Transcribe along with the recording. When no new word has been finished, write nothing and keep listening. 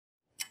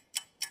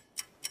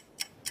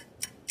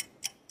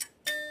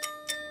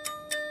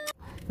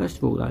First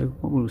of all though,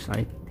 what we'll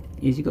say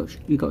is you've got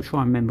to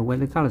try and remember where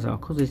the colours are,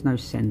 because there's no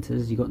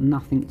centres, you've got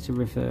nothing to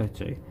refer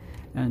to.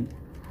 And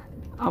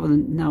other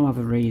than no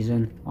other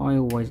reason, I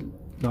always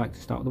like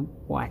to start with a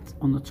white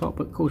on the top,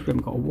 but of course we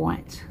haven't got a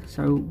white,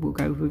 so we'll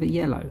go with a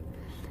yellow.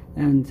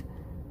 And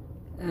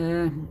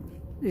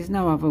there's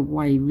no other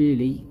way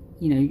really.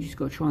 You know, you just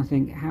got to try and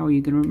think, how are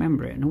you going to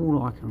remember it? And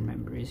all I can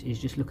remember is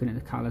just looking at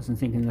the colours and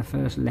thinking the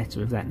first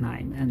letter of that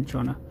name and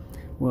trying to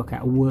work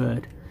out a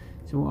word.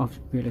 So what I've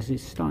realised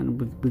is starting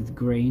with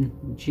green,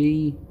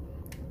 G,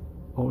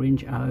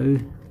 orange, O,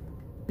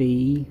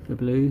 B for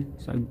blue,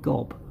 so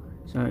gob.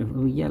 So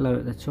a yellow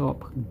at the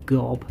top,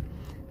 gob,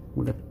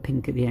 with a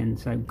pink at the end,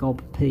 so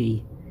gob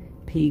P,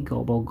 P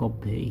gob or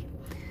gob P.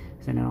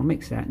 So now I'll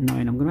mix that,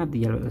 knowing I'm going to have the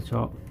yellow at the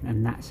top,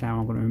 and that's how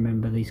I'm going to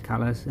remember these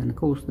colours. And of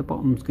course the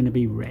bottom's going to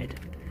be red.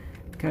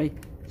 Okay,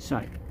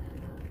 so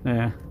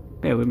bear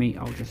with me,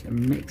 I'll just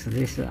mix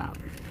this up.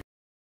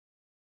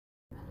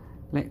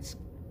 Let's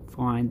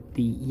find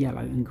the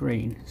yellow and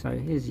green. So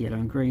here's yellow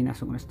and green,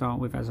 that's what I'm going to start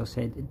with, as I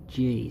said,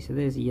 G. So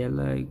there's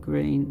yellow,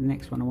 green. The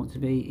next one I want to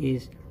be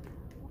is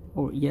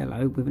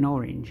yellow with an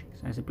orange.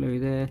 So there's a blue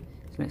there.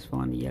 So let's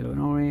find the yellow and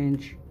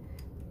orange.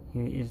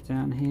 Here it is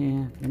down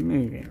here. Then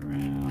move it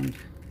around,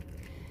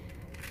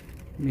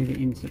 move it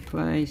into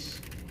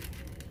place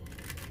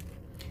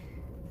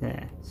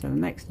there. So the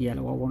next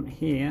yellow I want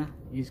here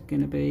is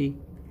going to be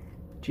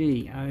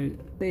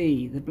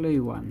G-O-B, the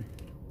blue one.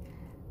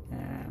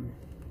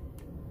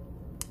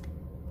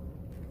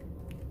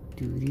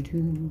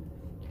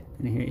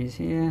 And here it is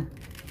here.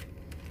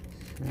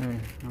 So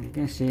I'm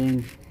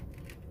guessing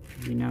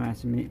you know how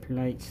to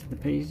manipulate the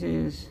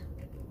pieces.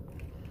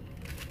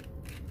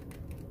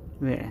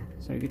 There,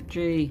 so we've got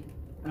G,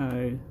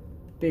 O,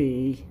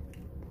 B,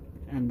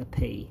 and the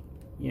P.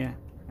 Yeah,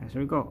 so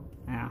we've got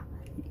our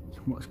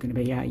what's going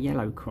to be our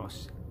yellow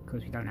cross,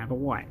 because we don't have a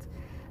white.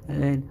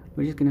 And then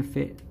we're just going to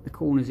fit the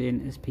corners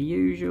in as per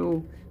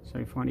usual.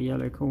 So find a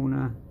yellow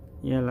corner,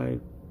 yellow,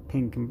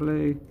 pink and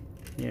blue.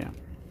 Yeah,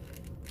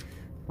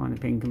 find the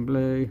pink and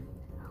blue.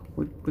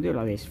 We'll do it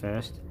like this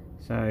first.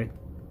 So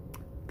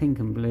pink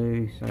and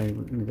blue. So we're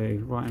going to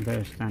do right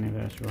inverse, down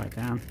inverse, right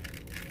down.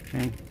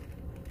 Okay.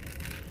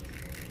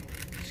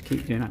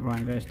 Keep doing that, right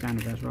inverse, down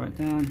inverse, right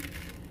down.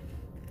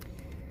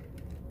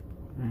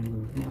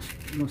 And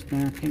we've lost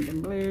our pink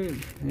and blue.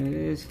 There it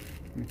is.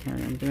 I'm going to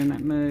carry on doing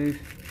that move.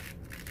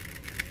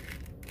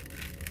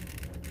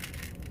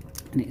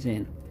 And it's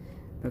in.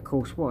 But of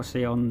course, what I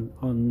see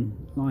online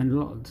a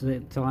lot of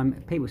the time,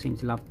 people seem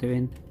to love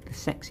doing the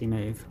sexy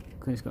move,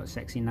 because it's got a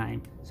sexy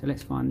name. So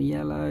let's find the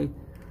yellow,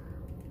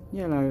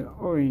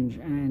 orange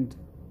and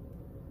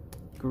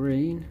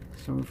green.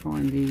 So we'll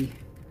find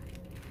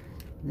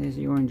there's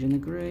the orange and the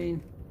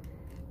green.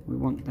 We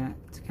want that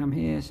to come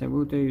here, so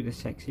we'll do the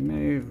sexy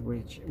move,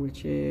 which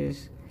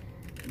is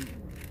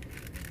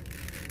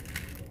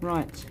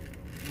right,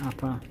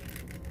 upper,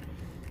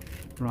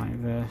 right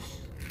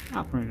inverse,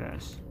 upper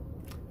inverse,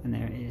 and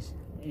there it is,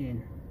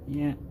 in.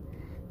 Yeah,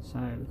 so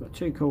we've got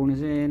two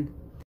corners in.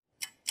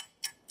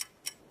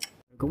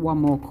 We've got one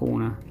more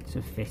corner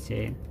to fit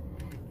in.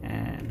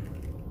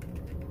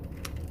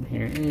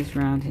 Here it is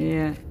round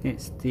here.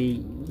 It's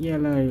the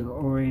yellow,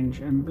 orange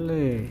and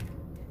blue.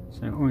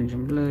 So orange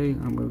and blue,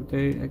 and we'll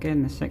do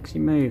again the sexy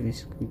move.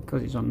 This,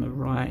 because it's on the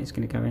right, it's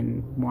going to go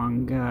in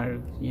one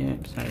go.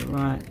 Yep, so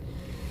right,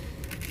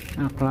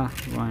 upper,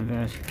 right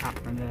inverse,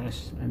 upper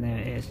inverse, and there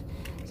it is.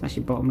 It's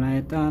actually bottom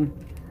layer done.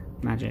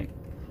 Magic.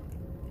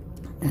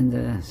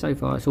 And so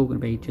far it's all going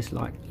to be just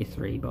like your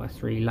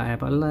 3x3 layer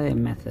by layer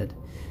method.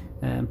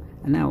 And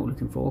now what we're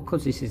looking for,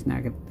 because this is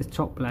now the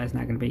top layer is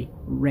now going to be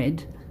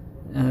red.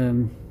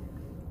 We're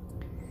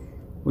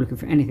looking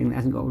for anything that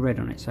hasn't got red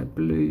on it, so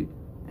blue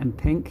and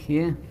pink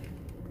here.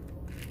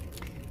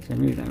 So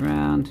move that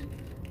around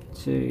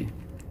to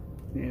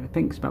the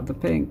pink's above the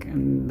pink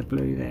and the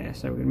blue there.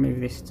 So we're going to move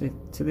this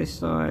to this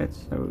side.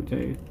 So we'll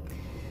do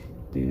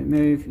the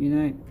move, you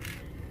know,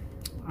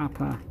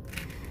 upper,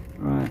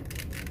 right,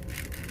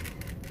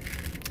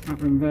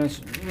 upper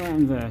inverse, right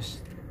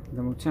inverse.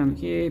 Then we'll turn the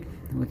cube.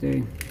 We'll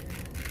do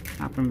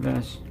upper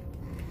inverse.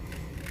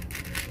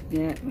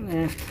 Yeah,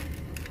 left,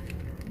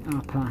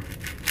 upper,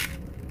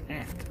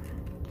 left.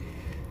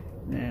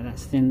 There,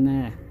 that's in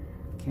there.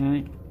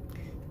 Okay,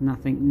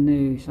 nothing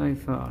new so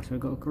far. So we've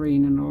got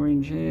green and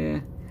orange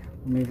here.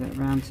 We'll move that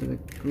round to the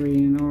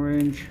green and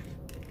orange.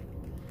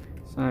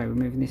 So we're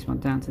moving this one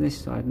down to this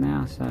side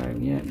now. So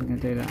yeah, we're going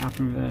to do that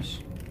upper inverse,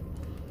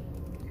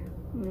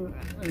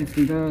 left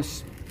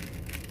inverse,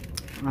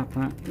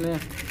 upper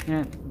left.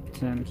 Yep,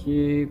 turn the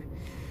cube,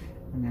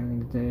 and then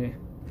we're going to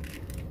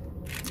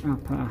do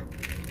upper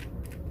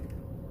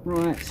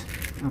right,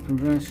 up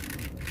inverse,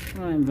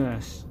 right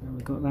inverse, and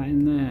we've got that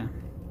in there.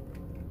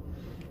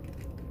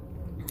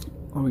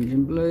 Orange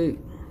and blue.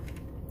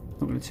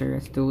 Not going to tell you how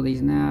to do all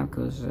these now,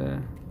 because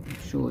I'm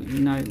sure you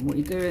know what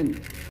you're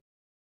doing.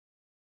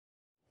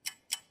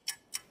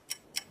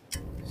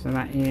 So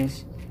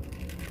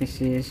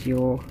this is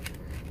your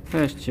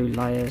first two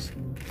layers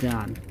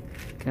done.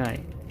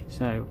 Okay,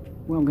 so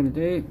what I'm going to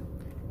do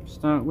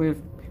start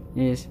with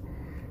is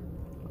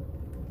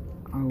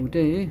I will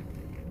do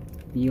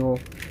your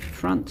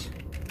front,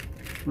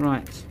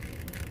 right,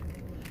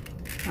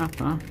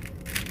 upper,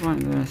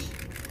 right reverse,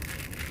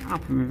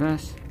 upper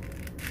reverse,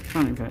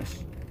 front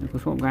reverse. And of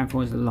course what I'm going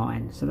for is the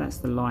line, so that's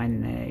the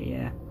line there,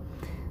 yeah.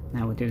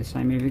 Now we'll do the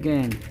same move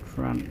again,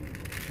 front,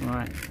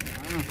 right,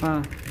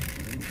 upper,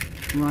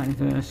 right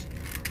reverse,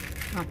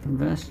 upper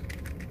reverse,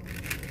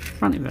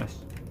 front reverse.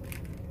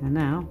 And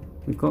now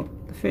we've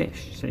got the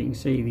fish, so you can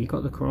see we've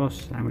got the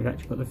cross and we've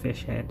actually got the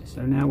fish head.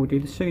 So now we'll do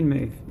the soon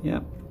move,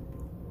 yep.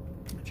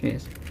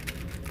 Cheers.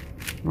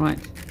 Right,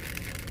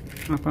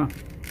 upper,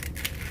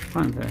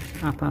 front reverse,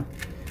 upper,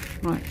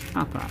 right,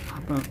 upper,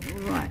 upper,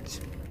 right.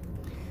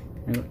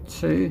 We've got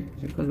two,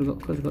 so because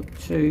we've got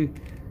two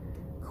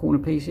corner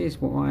pieces,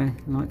 what I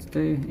like to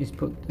do is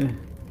put the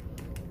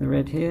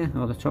red here,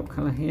 or the top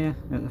colour here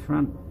at the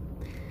front,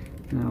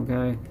 and I'll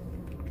go,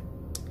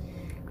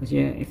 because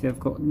yeah, if I've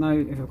got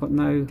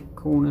no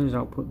corners,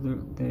 I'll put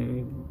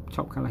the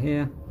top colour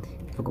here.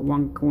 If I've got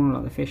one corner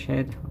like the fish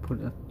head, I'll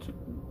put the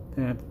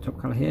top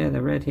colour here,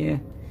 the red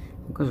here.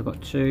 Because I've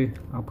got two,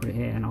 I'll put it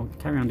here, and I'll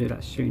carry on do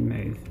that soon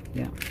move.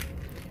 Yeah,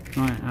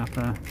 right,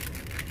 upper,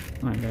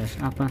 right reverse,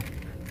 upper,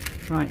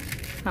 right,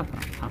 upper,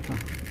 upper,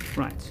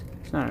 right.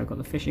 So I've got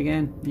the fish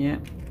again. Yeah,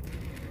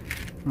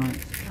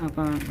 right,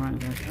 upper, right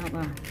reverse,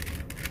 upper,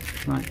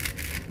 right,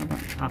 upper,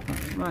 upper,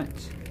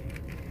 right,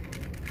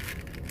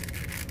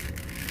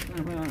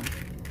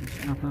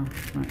 upper,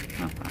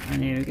 right, upper,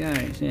 and here we go,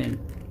 it's in.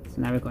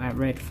 So now we've got our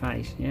red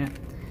face. Yeah,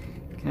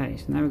 okay,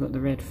 so now we've got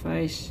the red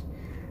face,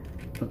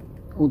 got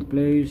all the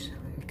blues.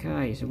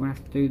 Okay, so we'll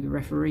have to do the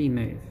referee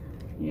move.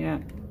 Yeah,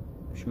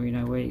 I'm sure you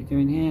know what you're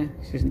doing here.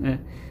 This isn't a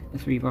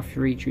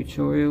 3x3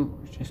 tutorial,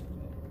 it's just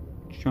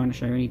trying to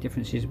show any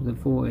differences with the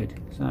void.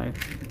 So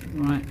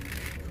right,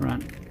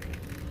 front,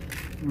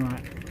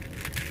 right,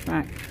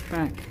 back,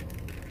 back,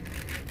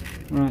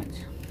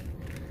 right,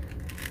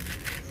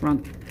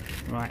 front,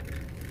 right,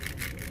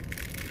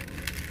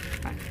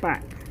 back,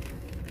 back,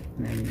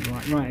 and then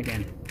right, right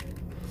again.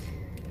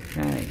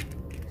 Okay,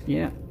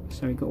 yeah,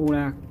 so we've got all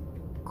our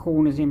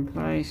corners in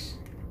place.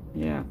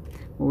 Yeah,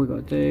 all we've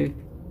got to do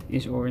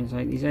is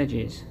orientate these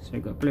edges. So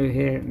we've got blue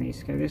here, it needs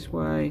to go this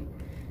way,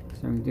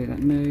 so we can do that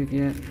move.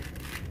 Yeah,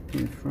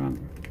 in the front,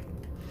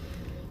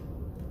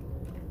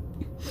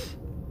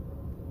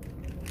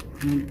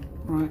 and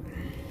right,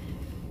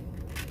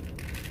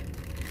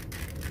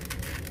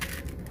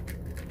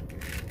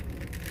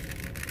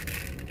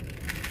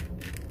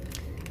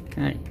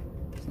 okay,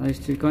 so those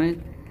two gone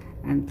in,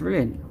 and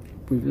brilliant,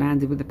 we've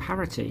landed with the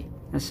parity.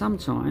 And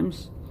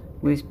sometimes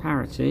with this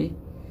parity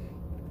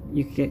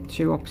you can get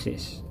two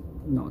opposites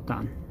not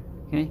done.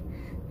 Okay,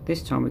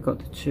 this time we've got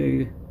the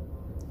two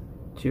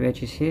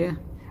edges here,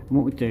 and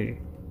what we do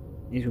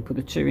is we'll put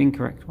the two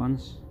incorrect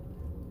ones,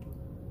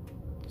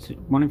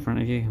 one in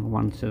front of you and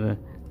one to the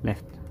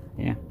left,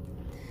 yeah,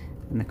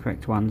 and the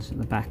correct ones at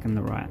the back and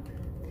the right.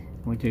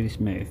 And we do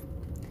this move.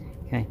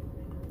 Okay,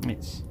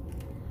 it's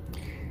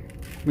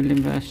middle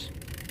inverse,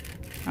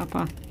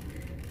 upper,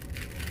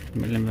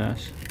 middle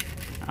inverse,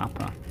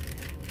 upper,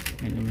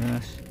 middle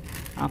inverse,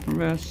 upper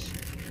reverse,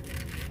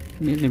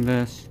 middle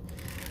inverse,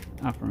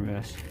 upper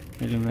reverse,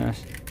 middle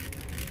inverse,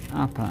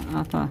 upper,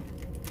 upper,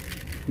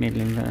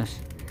 middle inverse,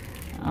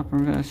 upper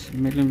reverse,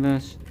 middle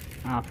inverse,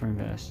 upper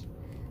inverse.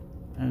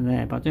 And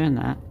there, by doing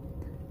that,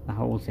 the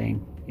whole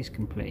thing is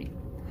complete.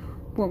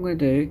 What I'm going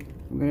to do,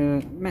 I'm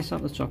going to mess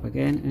up the top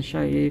again and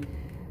show you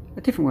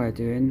a different way of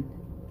doing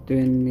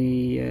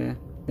the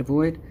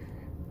void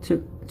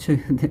to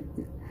the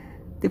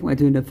different way of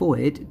doing the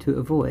void to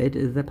avoid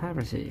the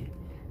parity.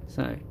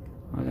 So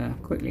I'll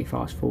quickly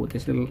fast forward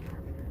this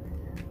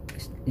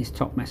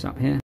top mess up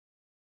here.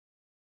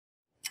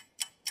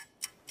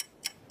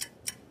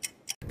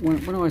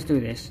 When I always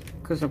do this,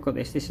 because I've got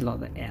this is like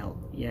the L,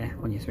 yeah,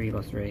 on your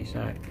 3x3.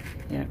 So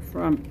yeah,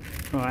 front,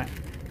 right,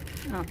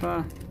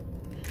 upper,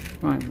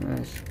 right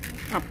reverse,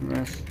 upper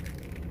reverse,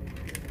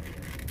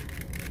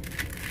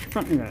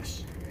 front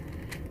reverse.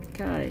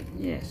 Okay,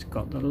 yes,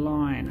 got the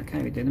line.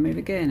 Okay, we do the move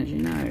again, as you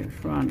know.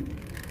 Front,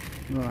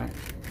 right,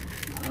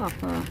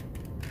 upper,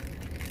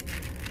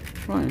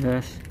 right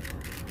reverse,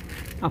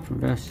 upper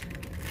reverse,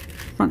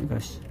 front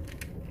reverse.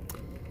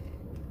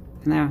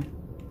 And now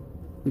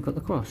we've got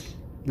the cross.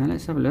 Now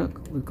let's have a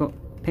look. We've got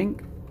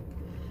pink,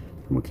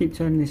 and we'll keep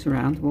turning this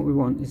around. What we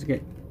want is to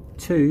get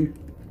two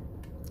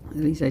of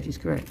these edges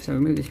correct. So we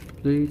move this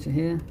blue to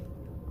here,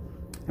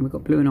 and we've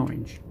got blue and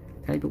orange.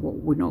 Okay, but what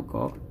we've not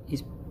got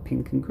is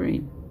pink and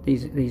green.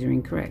 These are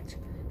incorrect.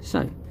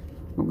 So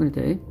what we're going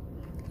to do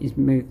is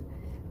move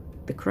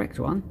the correct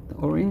one, the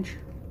orange,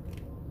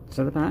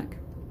 to the back,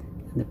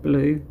 and the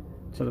blue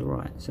to the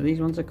right. So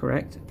these ones are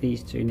correct.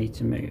 These two need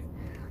to move.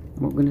 And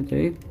what we're going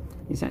to do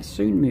is that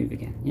soon move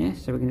again. Yeah,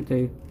 so we're going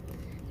to do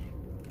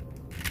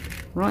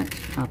right,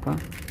 upper,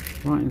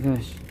 right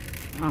reverse,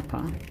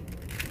 upper,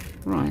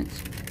 right,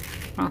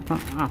 upper,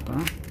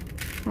 upper,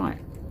 right.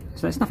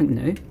 So that's nothing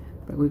new,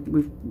 but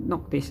we've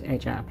knocked this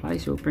edge out of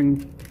place. So we'll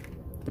bring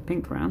the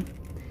pink round.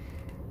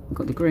 We've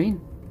got the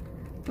green,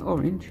 the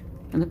orange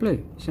and the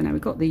blue. So now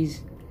we've got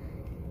these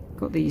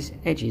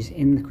edges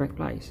in the correct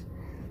place.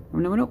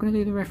 Now we're not going to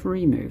do the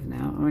referee move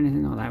now or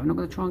anything like that. We're not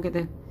going to try and get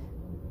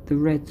the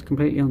reds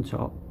completely on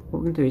top. What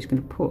we're going to do is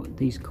going to put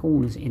these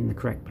corners in the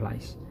correct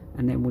place,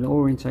 and then we'll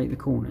orientate the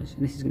corners,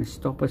 and this is going to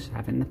stop us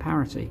having the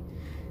parity.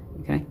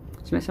 Okay,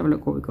 so let's have a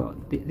look what we've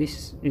got.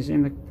 This is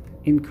in the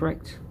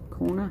incorrect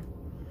corner.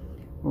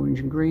 Orange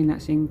and green,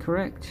 that's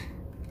incorrect.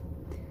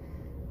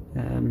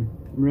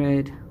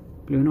 Red,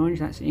 blue and orange,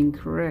 that's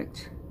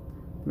incorrect.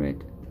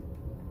 Red.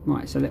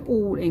 Right, so they're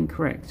all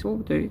incorrect. So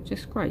what we'll do,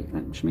 just great,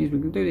 that which means we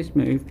can do this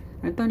move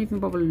and don't even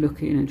bother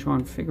looking and try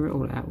and figure it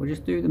all out. We'll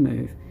just do the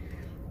move.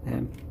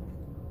 And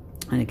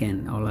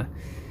again, I'll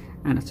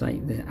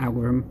annotate the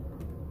algorithm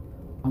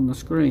on the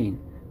screen.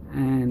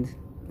 And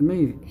the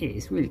move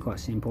is really quite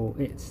simple.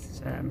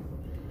 It's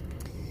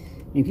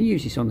you can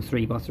use this on the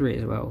 3x3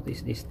 as well.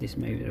 This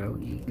move as well.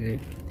 You can do.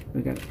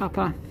 We go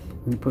upper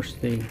and push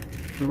the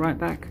right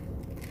back.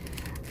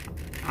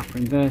 Upper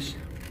inverse,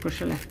 push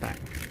the left back.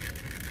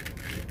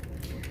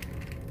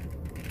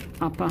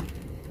 Upper,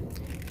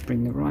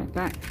 bring the right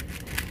back.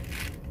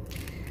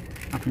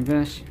 Upper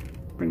inverse,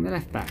 bring the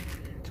left back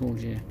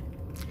towards you.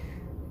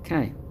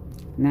 Okay,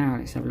 now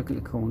let's have a look at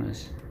the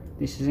corners.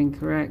 This is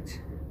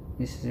incorrect.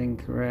 This is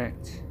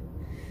incorrect.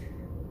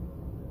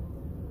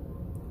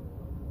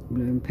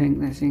 Blue and pink,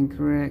 that's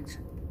incorrect.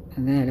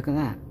 And there, look at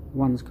that.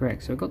 One's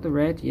correct. So we've got the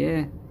red,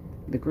 yeah.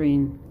 The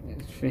green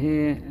is for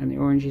here, and the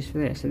orange is for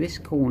there. So this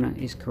corner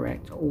is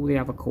correct. All the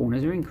other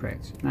corners are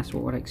incorrect. And that's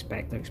what I'd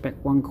expect. I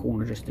expect one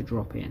corner just to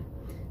drop in.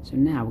 So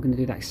now we're going to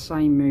do that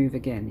same move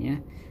again, yeah.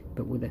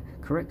 But with the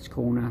correct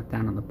corner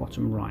down on the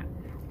bottom right.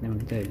 Then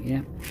we're going to do,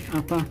 yeah.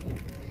 Upper,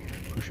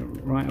 push it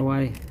right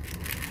away.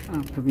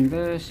 Upper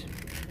inverse,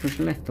 push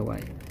the left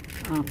away.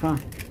 Upper,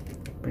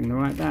 bring the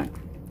right back.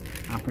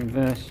 Upper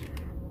inverse,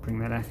 bring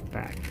the left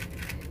back.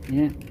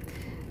 Yeah.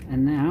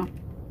 And now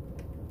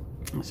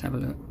let's have a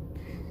look.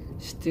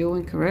 Still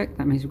incorrect.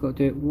 That means we've got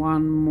to do it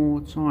one more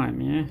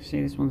time. Yeah,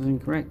 see, this one's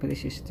incorrect, but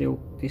this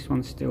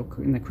one's still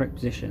in the correct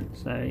position.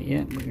 So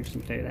yeah, we're going to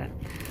do that.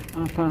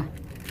 Upper,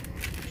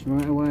 push the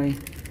right away.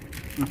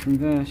 Upper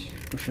inverse,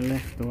 push the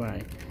left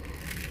away.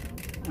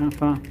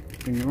 Upper,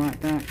 bring the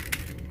right back.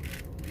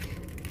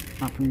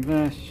 Upper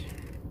inverse,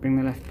 bring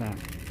the left back.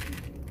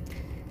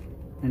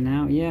 And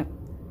now, yeah,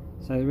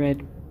 so the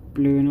red,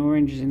 blue and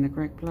orange is in the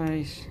correct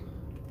place.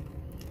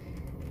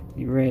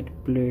 The red,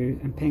 blue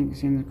and pink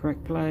is in the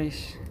correct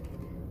place,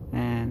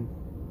 and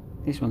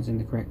this one's in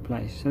the correct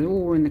place. So they're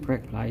all in the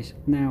correct place.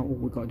 Now all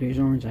we've got to do is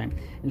orientate.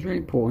 It's really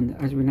important,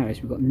 as we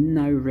noticed, we've got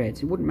no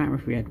reds. It wouldn't matter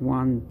if we had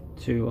 1,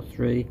 2 or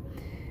 3.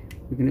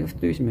 We're going to have to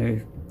do this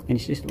move, and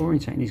it's just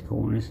orientating these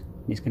corners.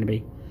 And it's going to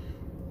be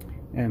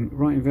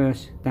right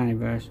inverse,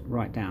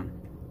 right down.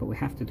 But we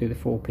have to do the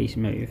 4-piece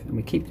move, and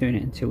we keep doing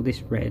it until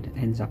this red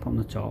ends up on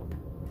the top.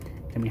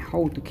 Then we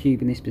hold the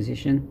cube in this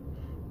position,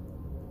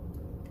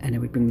 and then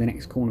we bring the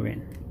next corner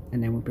in,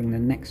 and then we bring the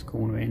next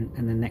corner in,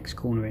 and the next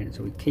corner in.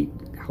 So we keep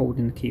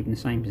holding the cube in the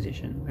same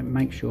position and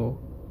make sure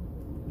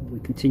we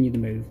continue the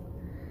move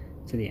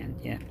to the end.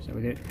 Yeah, so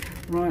we do it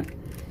right,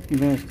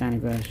 inverse,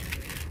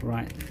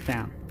 right,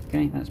 down.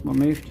 Okay, that's my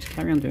move. Just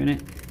carry on doing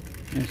it.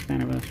 Inverse,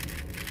 down, inverse,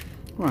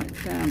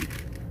 right, down,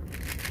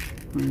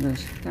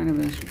 inverse, down,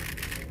 inverse,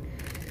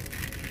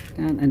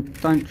 down, and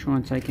don't try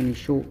and take any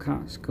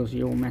shortcuts because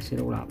you'll mess it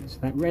all up. So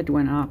that red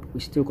went up, we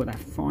still got that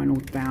final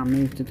down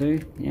move to do,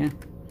 yeah.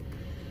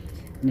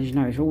 And as you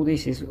notice, all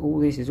this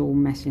is all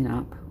messing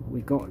up.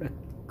 We've got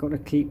to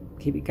keep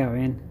it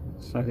going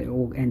so that it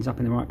all ends up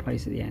in the right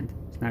place at the end.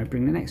 So now we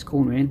bring the next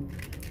corner in.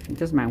 It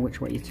doesn't matter which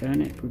way you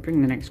turn it. If we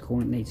bring the next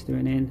corner, it needs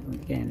doing in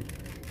again.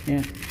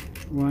 Yeah,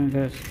 right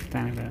inverse,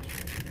 down inverse,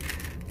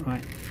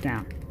 right,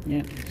 down.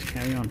 Yeah, let's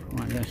carry on.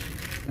 Right inverse,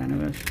 down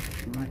inverse,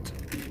 right.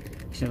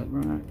 So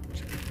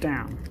right,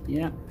 down,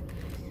 yeah.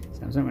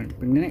 So I'm going to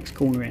bring the next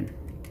corner in,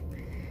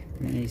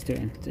 and then he's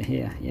doing to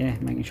here, yeah.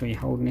 Making sure you're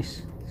holding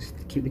this, just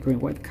keep the green,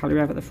 whatever colour you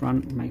have at the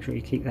front, make sure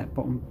you keep that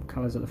bottom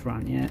colours at the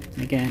front, yeah.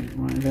 And again,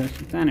 right inverse,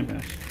 down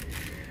inverse,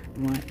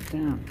 right,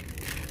 down,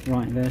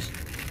 right inverse,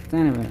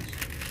 down inverse,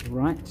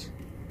 right,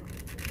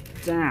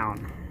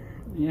 down,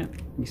 yeah.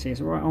 You see it's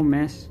a right on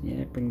mess,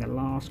 yeah. Bring the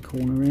last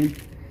corner in,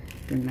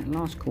 bring that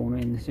last corner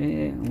in to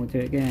here, and we'll do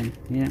it again,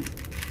 yeah.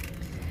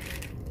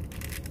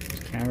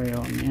 Carry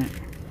on, yeah.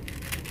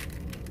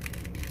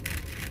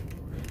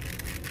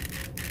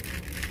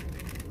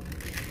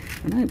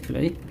 And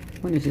hopefully,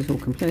 when this is all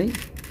complete,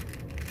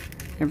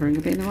 everything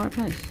will be in the right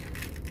place.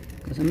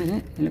 Because a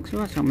minute, it looks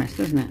right on mess,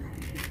 doesn't it?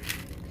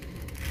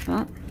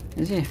 But,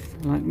 as if,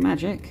 like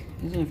magic,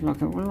 as if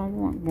like a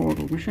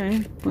well-oiled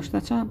machine, push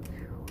that up,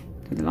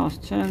 do the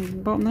last turn at the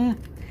bottom there.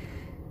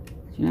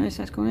 You notice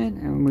that's gone in,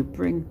 and we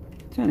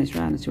turn this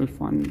around until we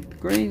find the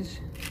greens.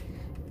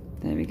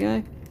 There we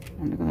go,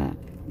 and look at that.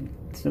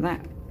 So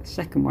that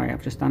second way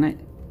I've just done it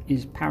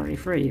is parity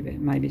free, but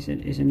maybe it's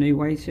a new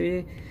way to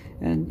you,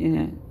 and you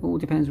know, all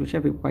depends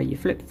whichever way you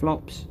flip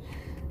flops.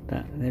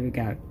 But there we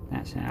go,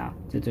 that's how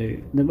to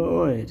do the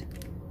void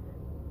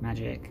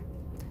magic.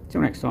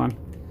 Till next time.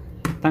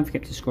 Don't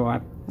forget to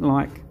subscribe,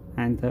 like,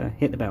 and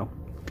hit the bell.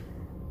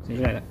 See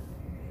you later.